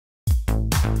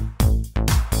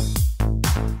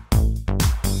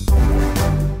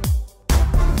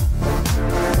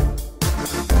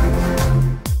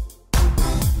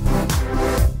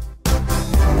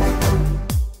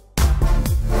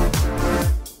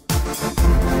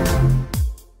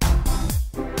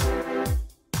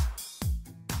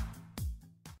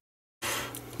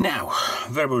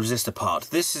variable resistor part.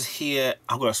 This is here.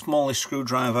 I've got a smallish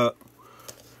screwdriver.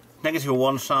 Negative on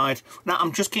one side. Now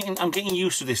I'm getting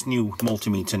used to this new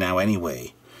multimeter now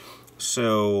anyway.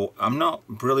 So I'm not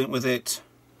brilliant with it,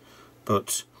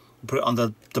 but put it on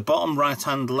the bottom right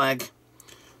hand leg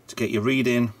to get your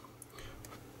reading.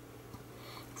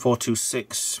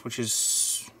 426, which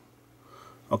is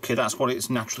okay, that's what it's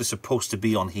naturally supposed to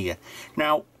be on here.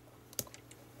 Now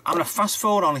I'm going to fast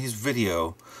forward on his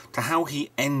video to how he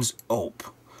ends up.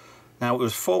 Now it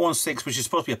was 416, which is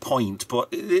supposed to be a point,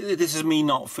 but this is me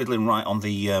not fiddling right on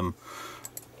the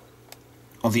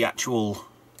actual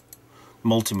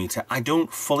multimeter. I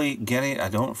don't fully get it. I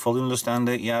don't fully understand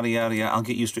it. Yada yada yada. I'll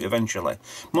get used to it eventually.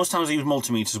 Most times I use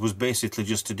multimeters was basically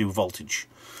just to do voltage.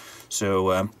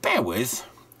 So bear with.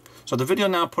 So the video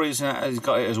now has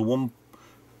got it as a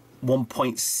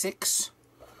 1.6,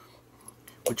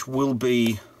 which will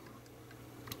be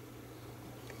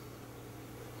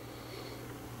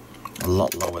a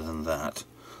lot lower than that.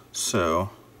 So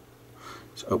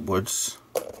it's upwards.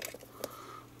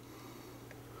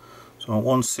 So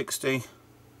 160.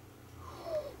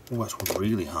 Oh, that's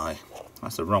really high.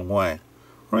 That's the wrong way.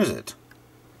 Where is it?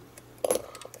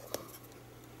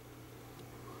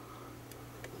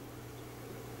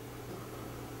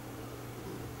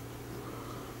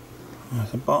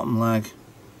 The bottom leg.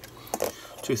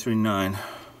 239. Get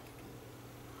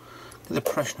the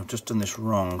impression I've just done this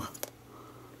wrong.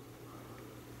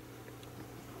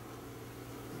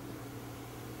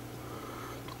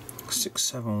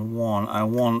 .671. I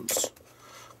want,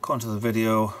 according to the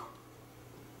video,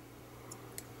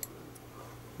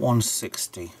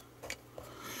 160.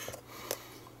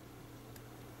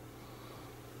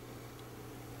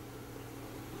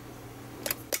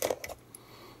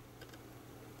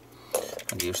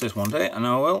 I'll use this one day, I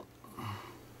know I will.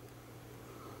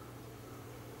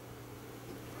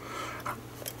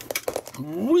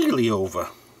 Really over.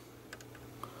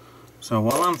 So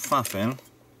while I'm faffing,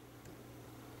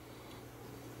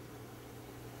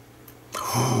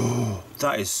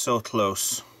 that is so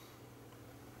close.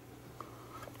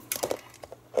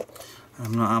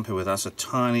 I'm not happy with that. That's a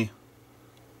tiny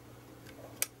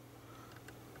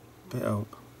bit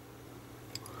up.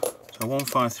 So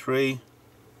 153.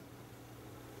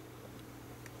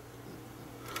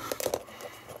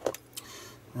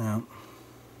 Now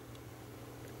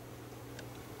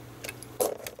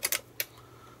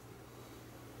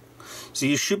so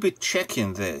you should be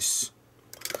checking this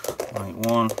like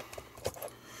one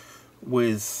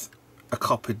with a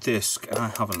copied disc, and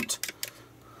I haven't.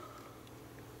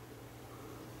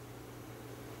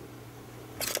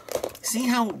 See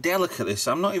how delicate this is?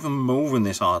 I'm not even moving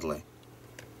this hardly.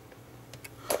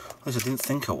 At least I didn't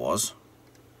think I was.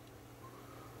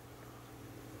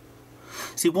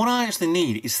 See, what I actually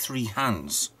need is 3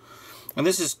 hands. And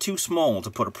this is too small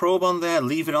to put a probe on there,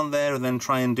 leave it on there, and then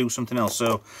try and do something else.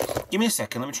 So, give me a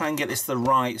second, let me try and get this to the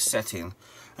right setting.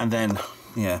 And then,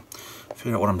 yeah,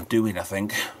 figure out what I'm doing, I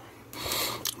think.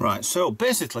 Right, so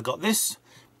basically I got this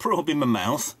probe in my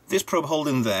mouth, this probe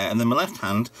holding there, and then my left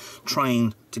hand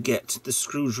trying to get the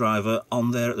screwdriver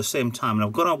on there at the same time. And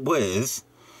I've got up with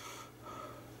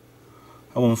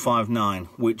a 159,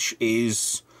 which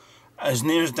is as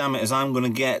near as damn it as I'm going to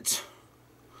get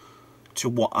to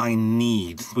what I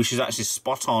need, which is actually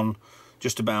spot on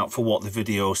just about for what the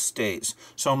video states.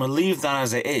 So I'm going to leave that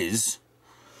as it is,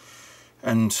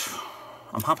 and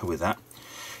I'm happy with that.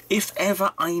 If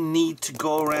ever I need to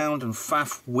go around and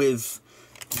faff with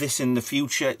this in the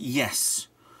future, yes,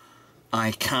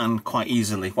 I can quite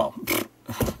easily. Well,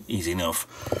 easy enough.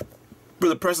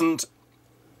 But at present,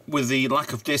 with the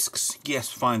lack of discs, yes,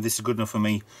 fine, this is good enough for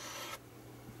me.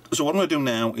 So what I'm going to do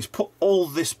now is put all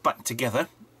this back together.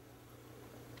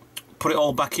 Put it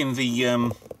all back in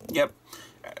the, the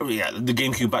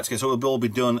GameCube back together, so it'll all be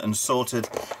done and sorted,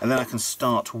 and then I can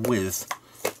start with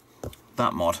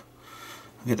that mod.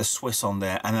 Get the Swiss on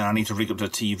there, and then I need to rig up the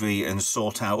TV and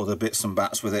sort out other bits and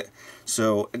bats with it.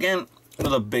 So again,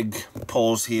 another big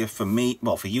pause here for me,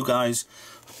 well, for you guys,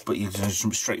 but you're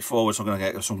just straightforward, so I'm going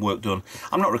to get some work done.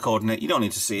 I'm not recording it, you don't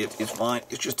need to see it, it's fine.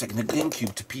 It's just taking the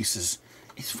GameCube to pieces.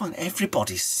 It's fine,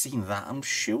 everybody's seen that, I'm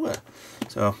sure.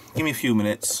 So give me a few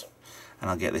minutes and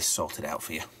I'll get this sorted out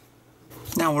for you.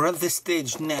 Now we're at this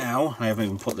stage now, I haven't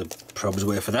even put the probes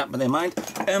away for that, but never mind,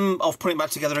 of putting it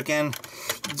back together again.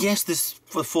 Yes, there's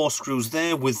the 4 screws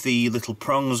there with the little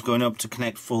prongs going up to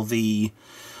connect for the,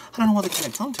 I don't know what they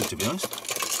connect onto, to be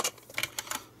honest.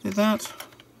 Is that?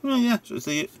 Oh yeah, so it's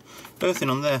the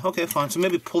earthing on there. Okay, fine, so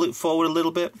maybe pull it forward a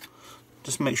little bit,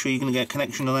 just make sure you're going to get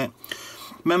connection on it.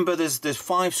 Remember, there's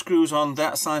 5 screws on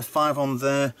that side, 5 on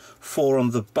there, 4 on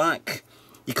the back.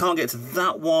 You can't get to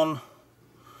that one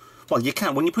Well, you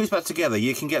can. When you put it back together,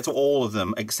 you can get to all of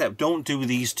them, except don't do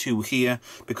these two here,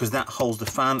 because that holds the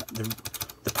fan,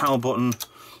 the power button,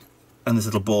 and this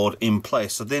little board in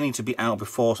place. So they need to be out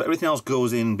before, so everything else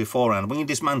goes in beforehand. When you're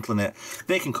dismantling it,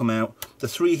 they can come out, the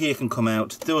three here can come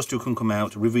out, those two can come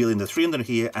out, revealing the three under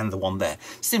here and the one there.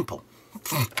 Simple.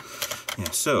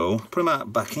 Yeah, so put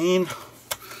them back in.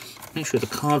 Make sure the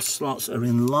card slots are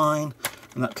in line,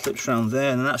 and that clips around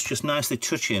there, and that's just nicely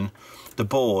touching the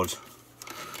board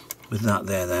with that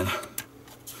there then.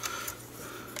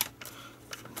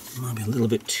 Might be a little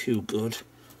bit too good.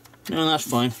 No, that's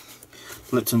fine.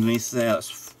 Flipped underneath there,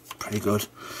 that's pretty good.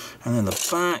 And then the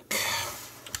back,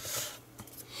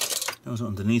 those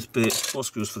underneath bit, 4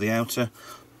 screws for the outer.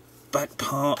 Back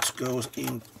part goes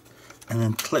in and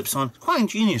then clips on. Quite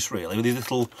ingenious really, with these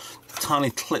little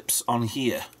tiny clips on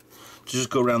here to just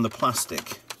go around the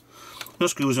plastic. No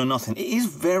screws or nothing. It is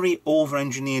very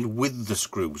over-engineered with the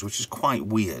screws, which is quite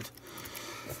weird.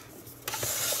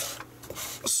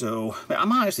 So I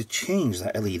might actually change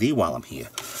that LED while I'm here,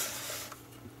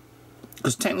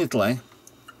 because technically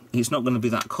it's not going to be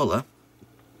that colour.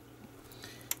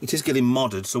 It is getting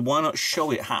modded, so why not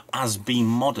show it as being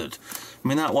modded? I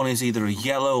mean, that one is either a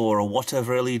yellow or a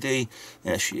whatever LED.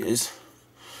 There she is.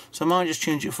 So I might just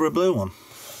change it for a blue one.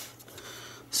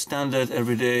 Standard,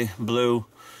 everyday blue,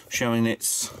 showing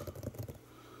its...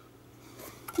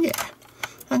 Yeah,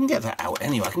 I can get that out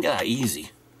anyway. I can get that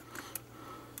easy.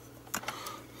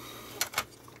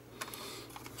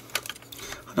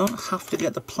 I don't have to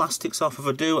get the plastics off. If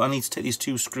I do, I need to take these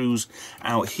 2 screws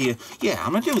out here. Yeah,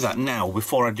 I'm going to do that now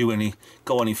before I go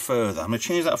any further. I'm going to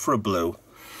change that for a blue.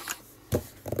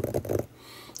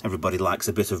 Everybody likes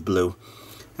a bit of blue.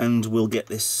 And we'll get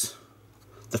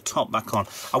the top back on.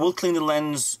 I will clean the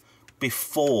lens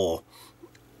before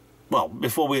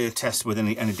we test with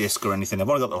any disc or anything. I've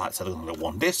only got the lights, I've only got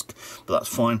 1 disc, but that's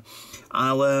fine.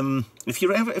 I'll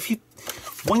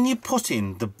when you put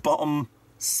in the bottom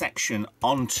section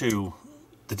onto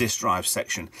the disk drive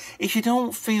section, if you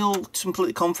don't feel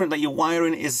completely confident that your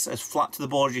wiring is as flat to the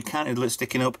board as you can, it'll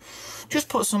sticking up, just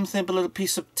put something, a little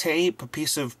piece of tape, a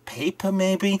piece of paper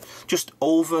maybe, just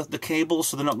over the cables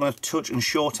so they're not going to touch and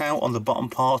short out on the bottom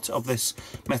part of this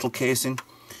metal casing.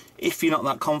 If you're not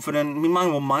that confident, I mean,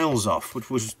 mine were miles off, which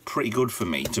was pretty good for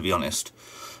me, to be honest.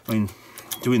 I mean,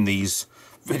 doing these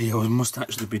videos I must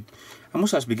actually be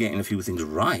getting a few things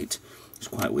right. It's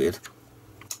quite weird.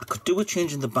 I could do with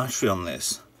changing the battery on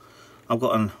this. I've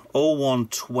got an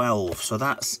 0112, so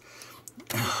that's,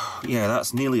 yeah,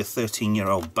 that's nearly a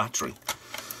 13-year-old battery.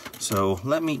 So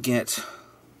let me get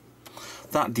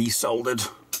that desoldered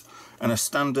and a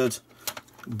standard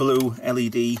blue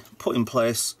LED put in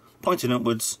place, pointing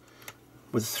upwards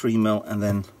with 3mm, and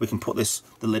then we can put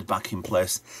the lid back in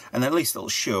place, and then at least it'll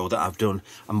show that I've done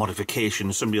a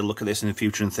modification. Somebody will look at this in the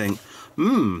future and think,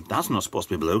 that's not supposed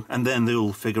to be blue, and then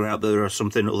they'll figure out that there are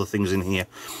other things in here.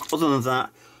 Other than that,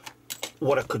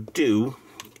 what I could do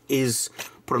is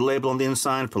put a label on the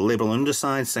inside, put a label on the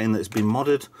underside saying that it's been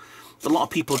modded. A lot of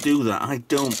people do that. I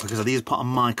don't, because these are part of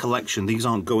my collection. These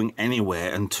aren't going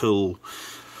anywhere until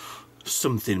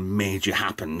something major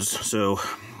happens. So,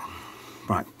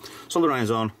 right, solder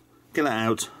irons on, get that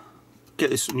out, get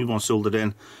this new one soldered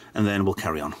in, and then we'll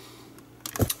carry on.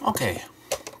 Okay,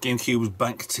 GameCube's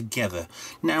back together.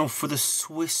 Now for the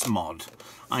Swiss mod,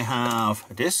 I have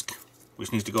a disc,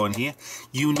 which needs to go in here.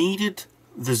 You needed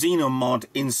the Xeno mod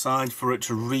inside for it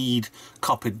to read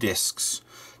copied discs.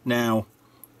 Now,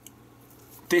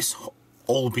 this,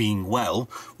 all being well,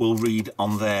 will read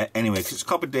on there anyway, because it's a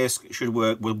copied disc. It should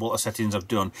work with what the settings I've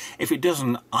done. If it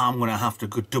doesn't, I'm going to have to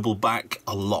go double back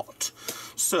a lot.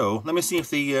 So let me see if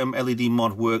the LED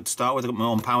mod worked to start with. I've got my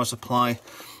own power supply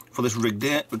for this rigged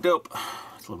up.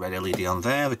 Little red LED on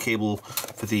there, the cable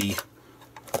for the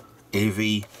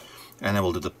AV, and then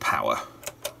we'll do the power.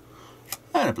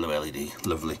 And a blue LED,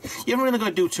 lovely. You haven't really got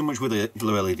to do too much with the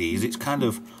blue LEDs, it's kind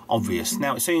of obvious.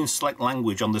 Now it's saying select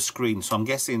language on the screen, so I'm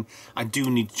guessing I do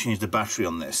need to change the battery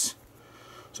on this.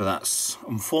 So that's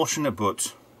unfortunate,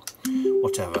 but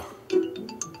whatever.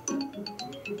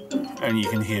 And you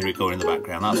can hear it going in the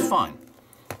background, that's fine.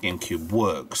 GameCube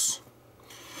works.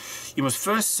 You must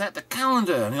first set the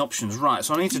calendar and the options. Right,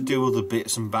 so I need to do other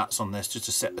bits and bats on this just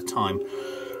to set the time.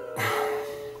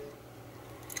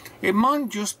 It might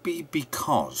just be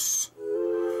because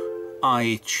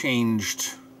I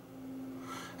changed...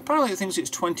 Apparently it thinks it's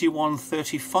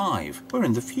 21:35. We're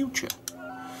in the future.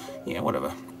 Yeah,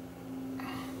 whatever.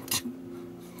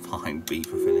 Fine, B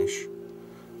for finish.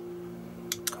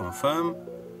 Confirm.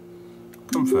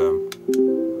 Confirm.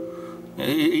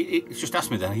 It just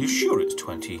asked me then, are you sure it's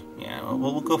 20? Yeah, well,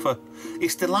 we'll go for...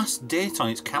 It's the last date on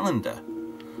its calendar.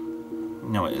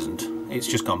 No, it isn't. It's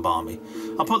just gone balmy.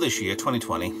 I'll put this year,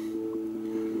 2020.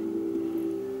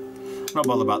 I'm not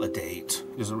bothered about the date.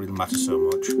 It doesn't really matter so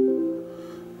much.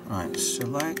 Right,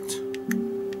 select.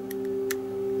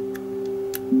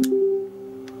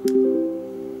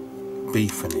 B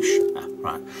finish.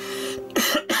 Right.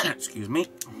 Excuse me.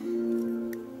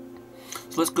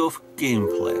 So let's go for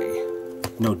gameplay.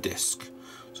 No disc.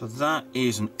 So that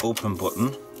is an open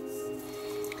button.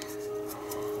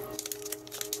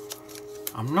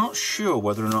 I'm not sure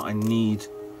whether or not I need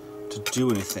to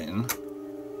do anything.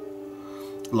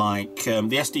 Like the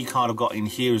SD card I've got in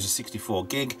here is a 64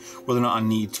 gig. Whether or not I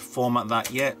need to format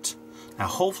that yet. Now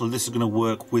hopefully this is going to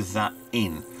work with that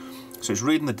in. So it's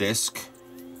reading the disc.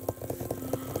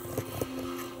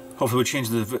 Hopefully we're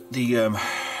changing the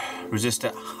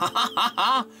resistor.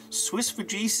 Swiss for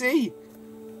GC.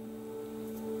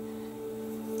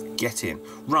 Get in.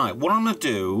 Right, what I'm going to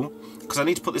do, because I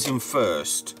need to put this in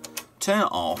first, turn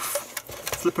it off,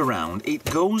 flip around, it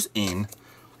goes in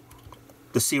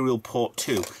the serial port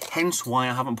 2, hence why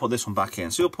I haven't put this one back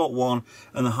in. Serial port 1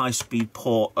 and the high-speed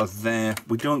port are there.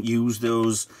 We don't use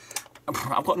those.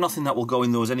 I've got nothing that will go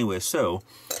in those anyway, so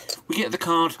we get the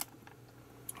card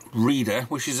reader,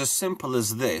 which is as simple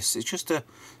as this. It's just a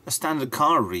standard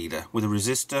card reader with a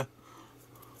resistor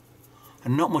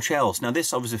and not much else. Now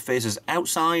this obviously faces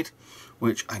outside,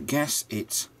 which I guess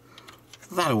it's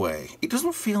that way. It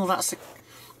doesn't feel that...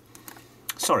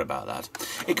 Sorry about that.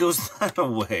 It goes that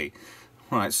way.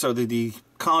 Right, so the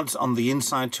card's on the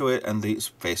inside to it and the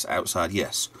face outside,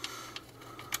 yes.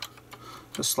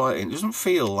 Just slightly, it doesn't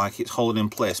feel like it's holding in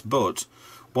place, but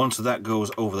once that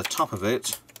goes over the top of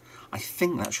it, I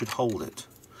think that should hold it.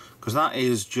 Because that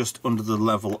is just under the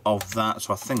level of that,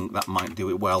 so I think that might do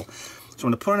it well. So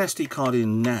I'm going to put an SD card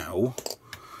in now.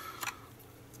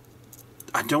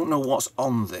 I don't know what's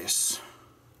on this.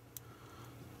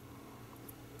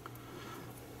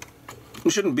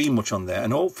 There shouldn't be much on there,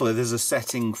 and hopefully there's a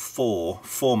setting for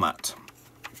format.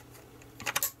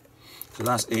 So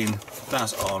that's in,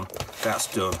 that's on,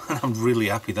 that's done. And I'm really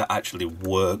happy that actually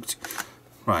worked.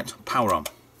 Right, power on.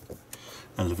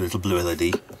 And the little blue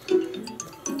LED.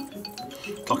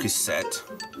 Clock is set.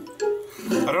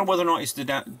 I don't know whether or not it's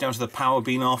down to the power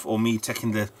being off or me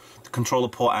taking the controller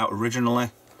port out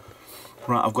originally.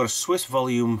 Right, I've got a Swiss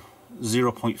volume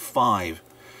 0.5.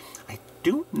 I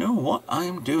don't know what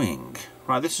I'm doing.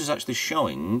 Right, this is actually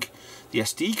showing the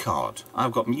SD card.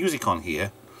 I've got music on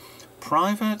here.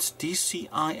 Private,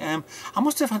 DCIM. I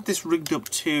must have had this rigged up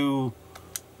to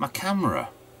my camera.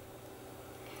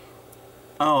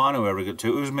 Oh, I know where I rigged it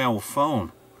to. It was my old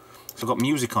phone. So I've got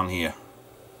music on here.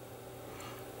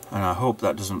 And I hope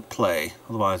that doesn't play,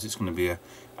 otherwise it's going to be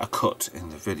a cut in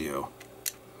the video.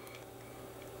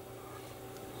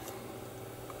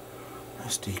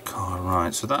 SD card,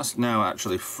 right, so that's now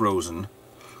actually frozen,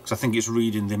 because I think it's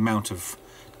reading the amount of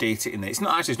data in there. It's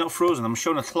not actually, it's not frozen, I'm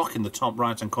showing a clock in the top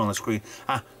right hand corner of the screen.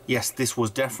 Ah, yes, this was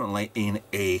definitely in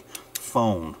a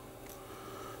phone.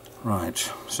 Right,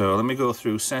 so let me go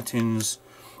through settings.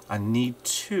 I need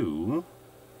to...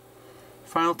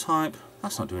 File type,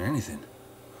 that's not doing anything.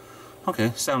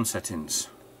 Okay, sound settings.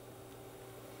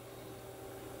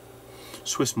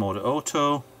 Swiss mode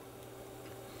auto.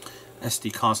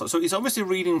 SD card slot. So it's obviously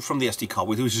reading from the SD card,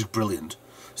 which is brilliant.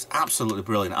 It's absolutely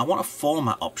brilliant. I want a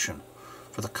format option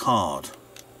for the card.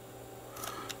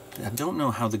 I don't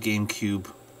know how the GameCube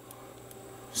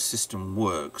system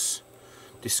works.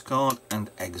 Discard and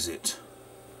exit.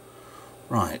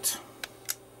 Right.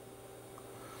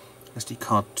 SD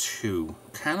card 2.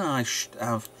 Can I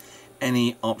have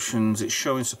any options? It's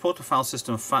showing support to file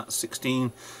system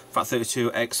FAT16,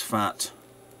 FAT32, exFAT.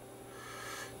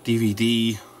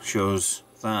 DVD shows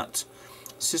that.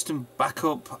 System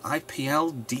backup,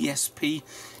 IPL, DSP,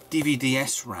 DVD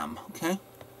SRAM. Okay.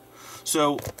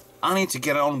 So I need to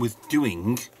get on with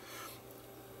doing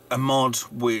a mod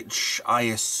which I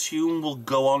assume will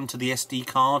go on to the SD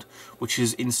card, which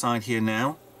is inside here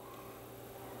now.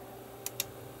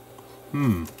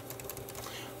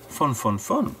 Fun, fun,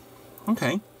 fun.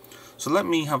 Okay, so let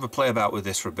me have a play about with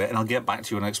this for a bit and I'll get back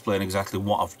to you and explain exactly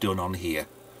what I've done on here.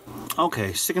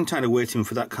 Okay, sick and tired of waiting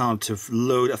for that card to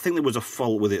load. I think there was a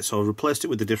fault with it, so I replaced it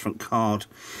with a different card.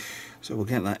 So we'll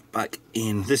get that back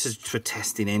in. This is for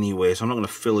testing anyway, so I'm not going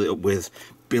to fill it up with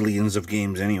billions of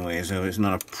games anyway, so it's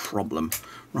not a problem.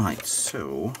 Right,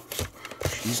 so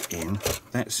she's in,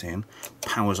 that's in,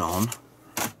 power's on,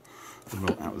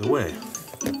 remote out of the way.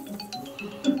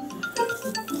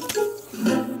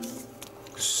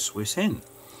 Swiss in.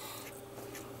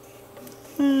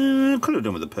 Could have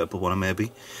done with the purple one,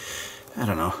 maybe. I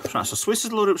don't know. Right, so Swiss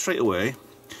is loaded up straight away.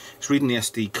 It's reading the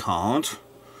SD card.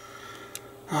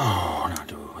 Oh, now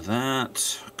do it with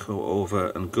that. Go over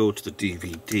and go to the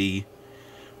DVD.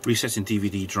 Resetting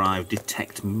DVD drive,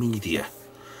 detect media.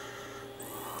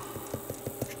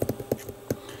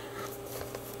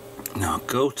 Now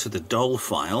go to the doll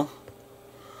file,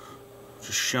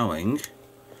 just showing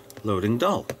loading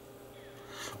doll,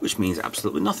 which means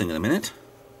absolutely nothing in a minute.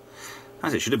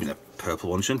 As it should have been a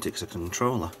purple one, shouldn't it, because it's a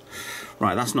controller.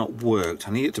 Right, that's not worked.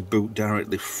 I need it to boot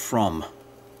directly from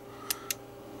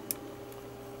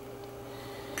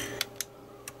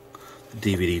the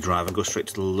DVD drive and go straight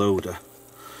to the loader.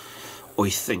 I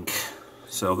think.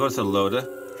 So I'll go to the loader,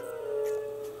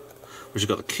 which has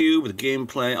got the cube with the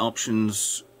gameplay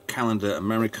options, calendar and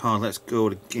memory card. Let's go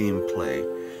to gameplay.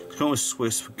 Let's go with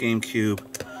Swiss for GameCube.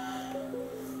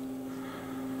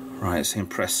 Right, it's saying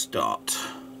press start.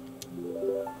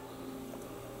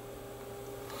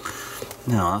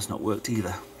 No, that's not worked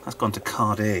either. That's gone to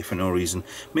card A for no reason.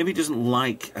 Maybe it doesn't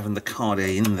like having the card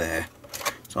A in there.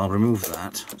 So I'll remove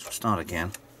that. Let's start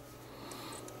again.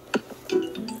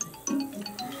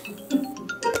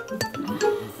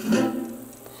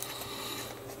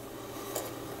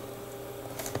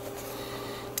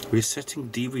 Resetting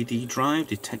DVD drive,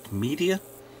 detect media.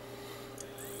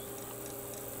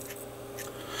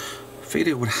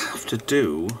 Video would have to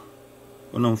do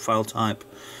unknown file type.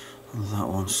 That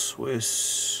one,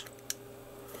 Swiss.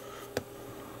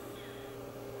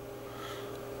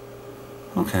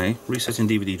 Okay, resetting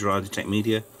DVD drive, detect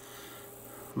media.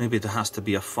 Maybe there has to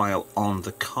be a file on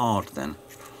the card then.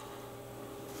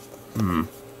 I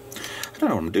don't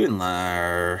know what I'm doing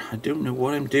there. I don't know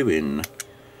what I'm doing.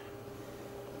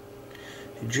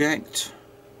 Eject.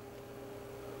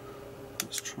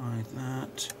 Let's try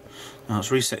that. Now it's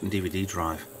resetting DVD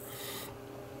drive.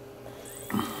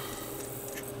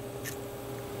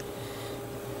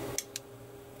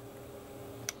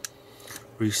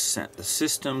 Reset the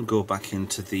system, go back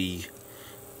into the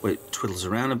where it twiddles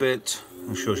around a bit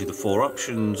and shows you the 4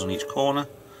 options on each corner.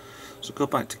 So go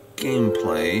back to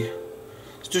gameplay.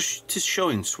 It's just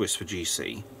showing Swiss for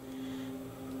GC.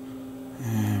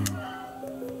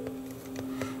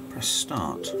 Press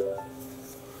start.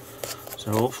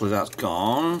 So hopefully that's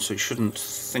gone, so it shouldn't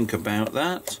think about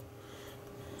that.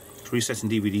 It's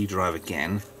resetting DVD drive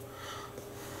again.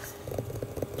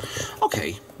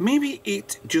 Okay, maybe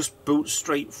it just boots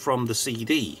straight from the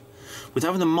CD. With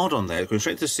having the mod on there, going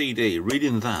straight to the CD,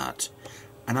 reading that,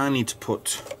 and I need to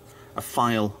put a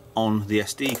file on the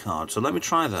SD card. So let me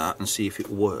try that and see if it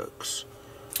works.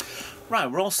 Right,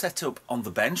 we're all set up on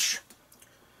the bench.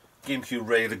 GameCube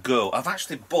ready to go. I've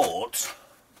actually bought,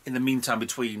 in the meantime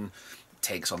between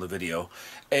takes on the video,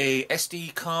 a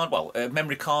SD card, well, a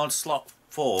memory card slot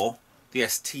for the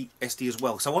SD as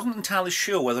well, because I wasn't entirely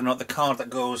sure whether or not the card that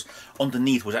goes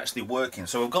underneath was actually working.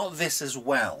 So I've got this as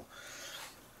well.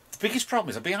 The biggest problem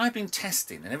is I've been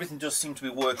testing and everything does seem to be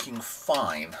working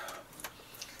fine.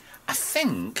 I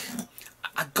think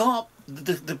I got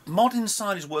the mod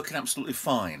inside is working absolutely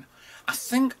fine. I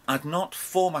think I'd not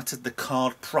formatted the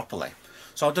card properly.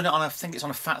 So I've done it on, I think it's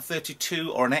on a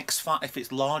FAT32 or an exFAT if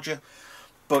it's larger.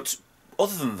 But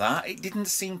other than that, it didn't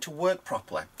seem to work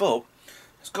properly. But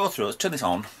let's go through, let's turn this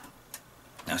on.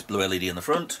 Nice blue LED in the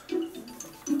front.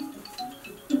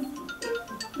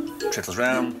 Trickles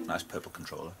round, nice purple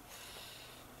controller.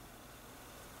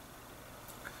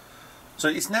 So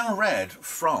it's now read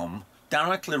from,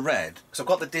 directly read, because I've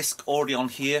got the disc already on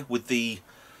here with the,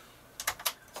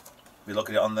 we look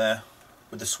at it on there,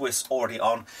 with the Swiss already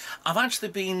on. I've actually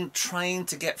been trying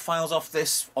to get files off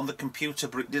this on the computer,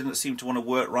 but it didn't seem to want to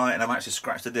work right, and I've actually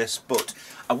scratched the disc. But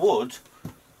I would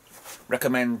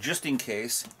recommend, just in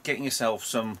case, getting yourself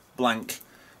some blank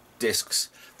discs.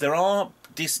 There are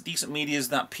decent medias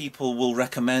that people will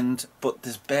recommend, but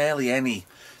there's barely any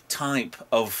type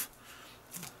of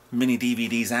mini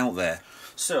DVDs out there.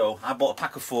 So I bought a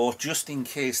pack of 4 just in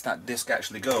case that disc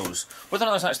actually goes. Whether or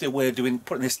not there's actually a way of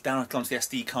putting this directly onto the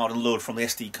SD card and load from the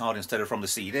SD card instead of from the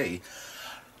CD,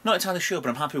 not entirely sure, but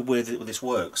I'm happy with it, this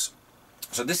works.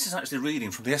 So this is actually reading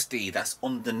from the SD that's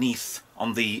underneath,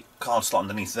 on the card slot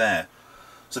underneath there.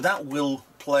 So that will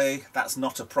play, that's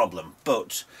not a problem.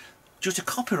 But due to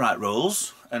copyright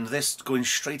rules, and this going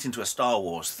straight into a Star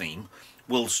Wars theme,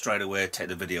 will straight away take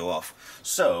the video off.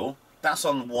 So that's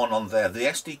on one on there. The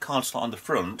SD card slot on the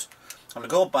front, I'm going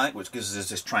to go back, which gives us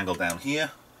this triangle down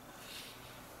here.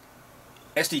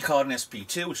 SD card and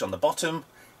SP2, which is on the bottom.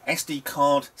 SD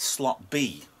card slot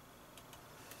B.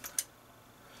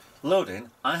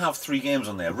 Loading, I have 3 games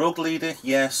on there. Rogue Leader,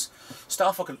 yes.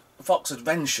 Star Fox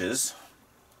Adventures,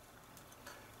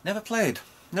 Never played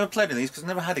any of these because I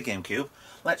never had a GameCube.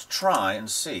 Let's try and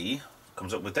see.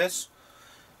 Comes up with this.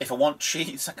 If I want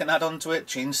cheats, I can add on to it,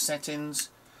 change settings,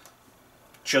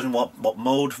 choosing what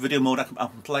mode, video mode I'm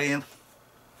playing.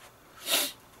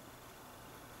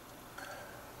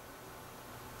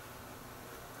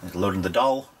 It's loading the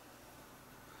doll.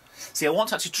 See, I want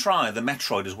to actually try the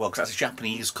Metroid as well, because that's a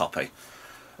Japanese copy.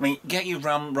 I mean, get your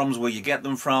ROMs where you get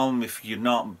them from. If you're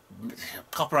not...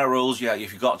 Copyright rules, yeah,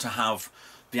 if you've got to have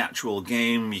the actual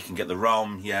game, you can get the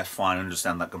ROM. Yeah, fine, I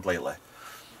understand that completely.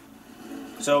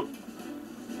 So...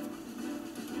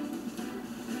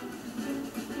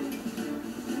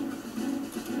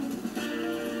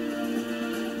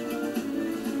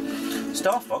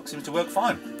 Star Fox seems to work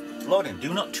fine. Loading,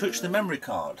 do not touch the memory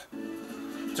card.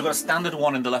 So I've got a standard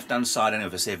one in the left hand side anyway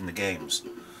for saving the games.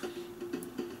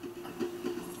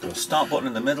 Got a start button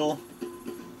in the middle.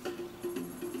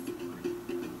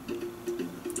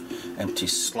 Empty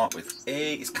slot with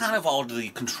A. It's kind of odd, the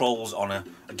controls on a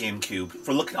GameCube,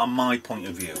 for looking on my point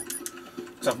of view.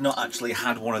 Because I've not actually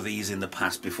had one of these in the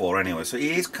past before anyway, so it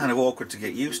is kind of awkward to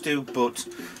get used to, but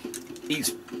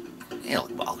it's... Yeah,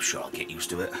 well, sure, I'll get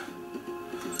used to it.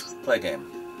 Play a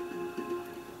game.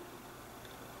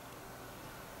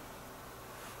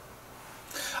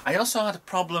 I also had a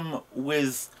problem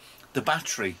with the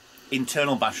battery.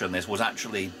 Internal battery on this was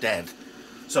actually dead.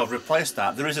 So I've replaced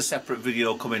that. There is a separate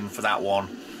video coming for that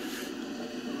one.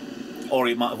 Or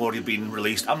it might have already been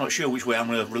released. I'm not sure which way I'm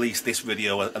going to release this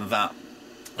video and that.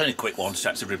 Only a quick one to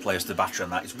actually replace the battery on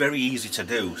that. It's very easy to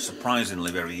do.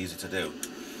 Surprisingly very easy to do.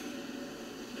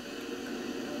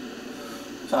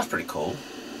 So that's pretty cool.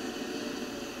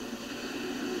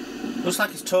 Looks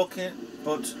like it's talking,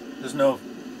 but there's no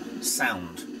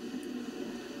sound.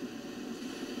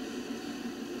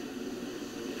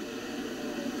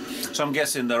 So I'm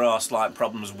guessing there are slight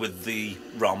problems with the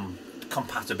ROM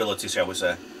compatibility, shall we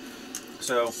say.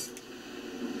 So,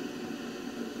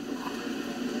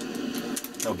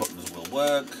 no buttons will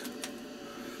work.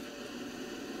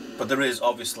 But there is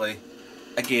obviously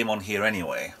a game on here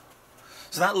anyway.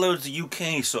 So that loads the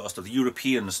UK sort of stuff, the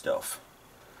European stuff.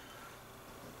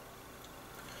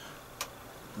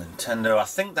 Nintendo, I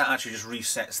think that actually just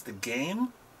resets the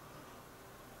game.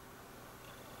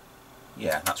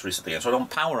 Yeah, that's reset the game. So I don't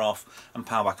power off and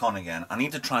power back on again. I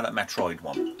need to try that Metroid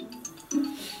one.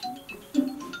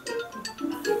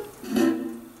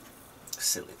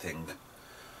 Silly thing.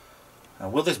 Now,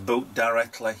 will this boot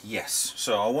directly? Yes.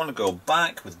 So I want to go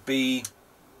back with B.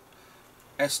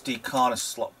 SD card is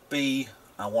slot B.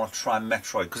 I want to try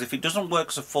Metroid, because if it doesn't work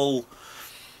as a full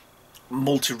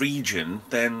multi-region,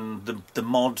 then the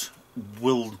mod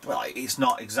will... Well, it's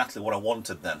not exactly what I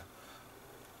wanted then.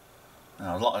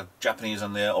 Now, a lot of Japanese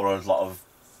on there, or a lot of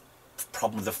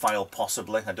problem with the file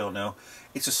possibly, I don't know.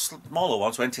 It's a smaller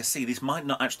one, so NTSC, this might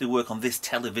not actually work on this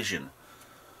television.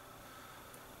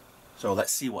 So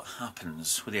let's see what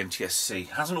happens with the NTSC. It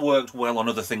hasn't worked well on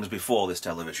other things before, this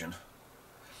television.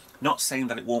 Not saying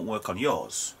that it won't work on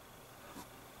yours,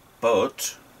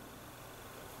 but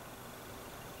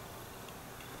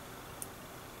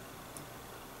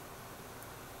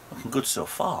looking good so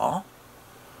far,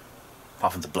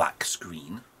 apart from the black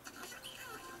screen.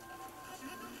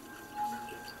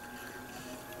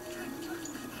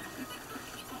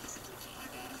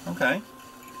 Okay.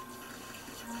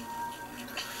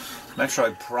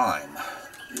 Metroid Prime.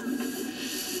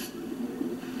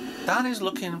 That is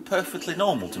looking perfectly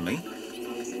normal to me.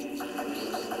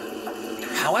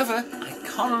 However, I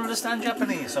can't understand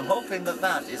Japanese. I'm hoping that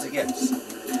that is a yes.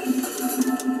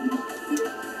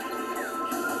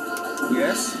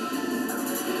 Yes.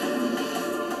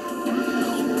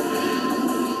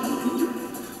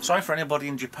 Sorry for anybody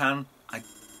in Japan. I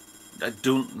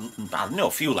know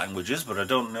a few languages, but I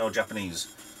don't know Japanese.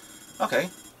 Okay.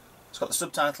 It's got the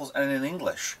subtitles and in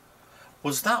English.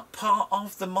 Was that part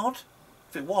of the mod?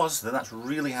 If it was, then that's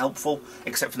really helpful,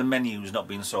 except for the menus not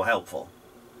being so helpful.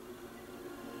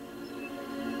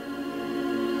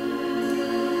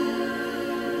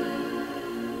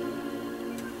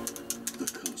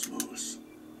 The cosmos.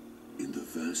 In the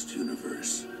vast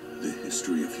universe, the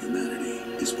history of humanity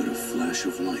is but a flash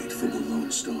of light from a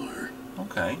lone star.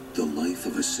 Okay. The life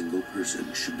of a single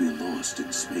person should be lost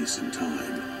in space and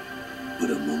time. But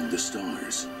among the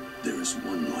stars, there is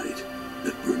one light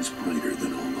that burns brighter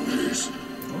than all others.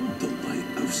 Oh. The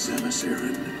light of Samus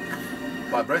Aran.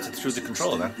 Vibrated through the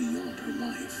controller then. Beyond her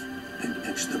life and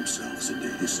etch themselves into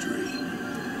history.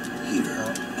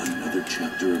 Here, another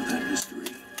chapter of that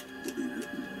history will be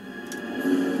written.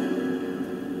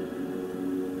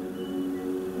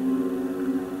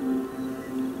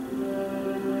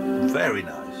 Very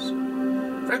nice.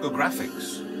 Very good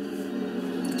graphics.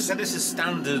 So this is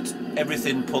standard,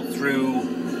 everything put through,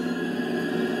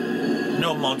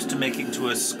 no mods to make it into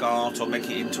a SCART or make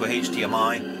it into a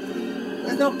HDMI.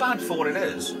 It's not bad for what it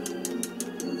is.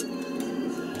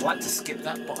 I'd like to skip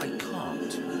that, but I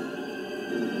can't.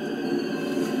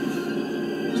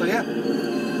 So yeah,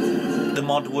 the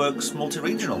mod works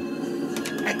multi-regional.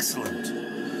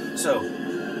 Excellent. So,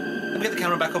 let me get the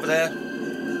camera back over there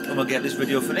and we'll get this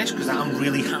video finished, because I'm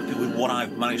really happy with what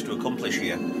I've managed to accomplish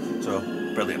here. So,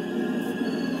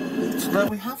 brilliant. So there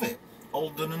we have it. All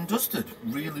done and dusted.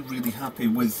 Really, really happy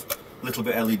with Little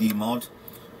Bit LED mod,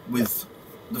 with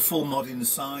the full mod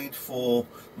inside for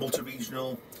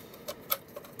multi-regional,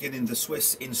 getting the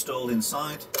Swiss installed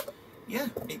inside. Yeah,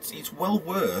 it's well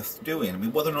worth doing. I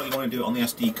mean, whether or not you want to do it on the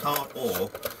SD card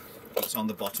or it's on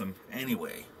the bottom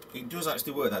anyway, it does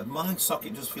actually work. That my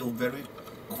socket does feel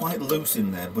quite loose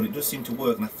in there, but it does seem to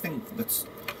work, and I think that's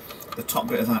the top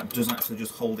bit of that does actually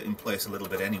just hold it in place a little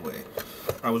bit anyway.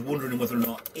 I was wondering whether or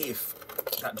not, if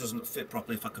that doesn't fit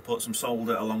properly, if I could put some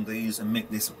solder along these and make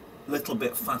this a little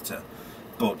bit fatter,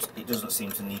 but it doesn't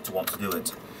seem to need to want to do it,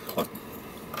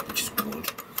 which is good.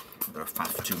 They're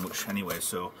faff too much anyway,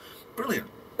 so brilliant.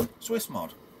 Swiss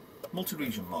mod,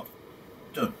 multi-region mod,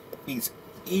 done. It's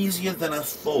easier than I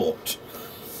thought,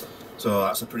 so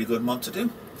that's a pretty good mod to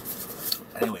do.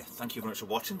 Anyway, thank you very much for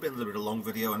watching. Been a little bit of a long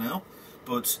video, I know,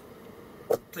 but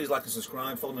please like and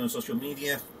subscribe, follow me on social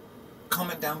media,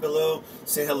 comment down below,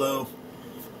 say hello,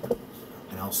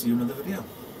 and I'll see you in another video.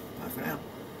 Bye for now.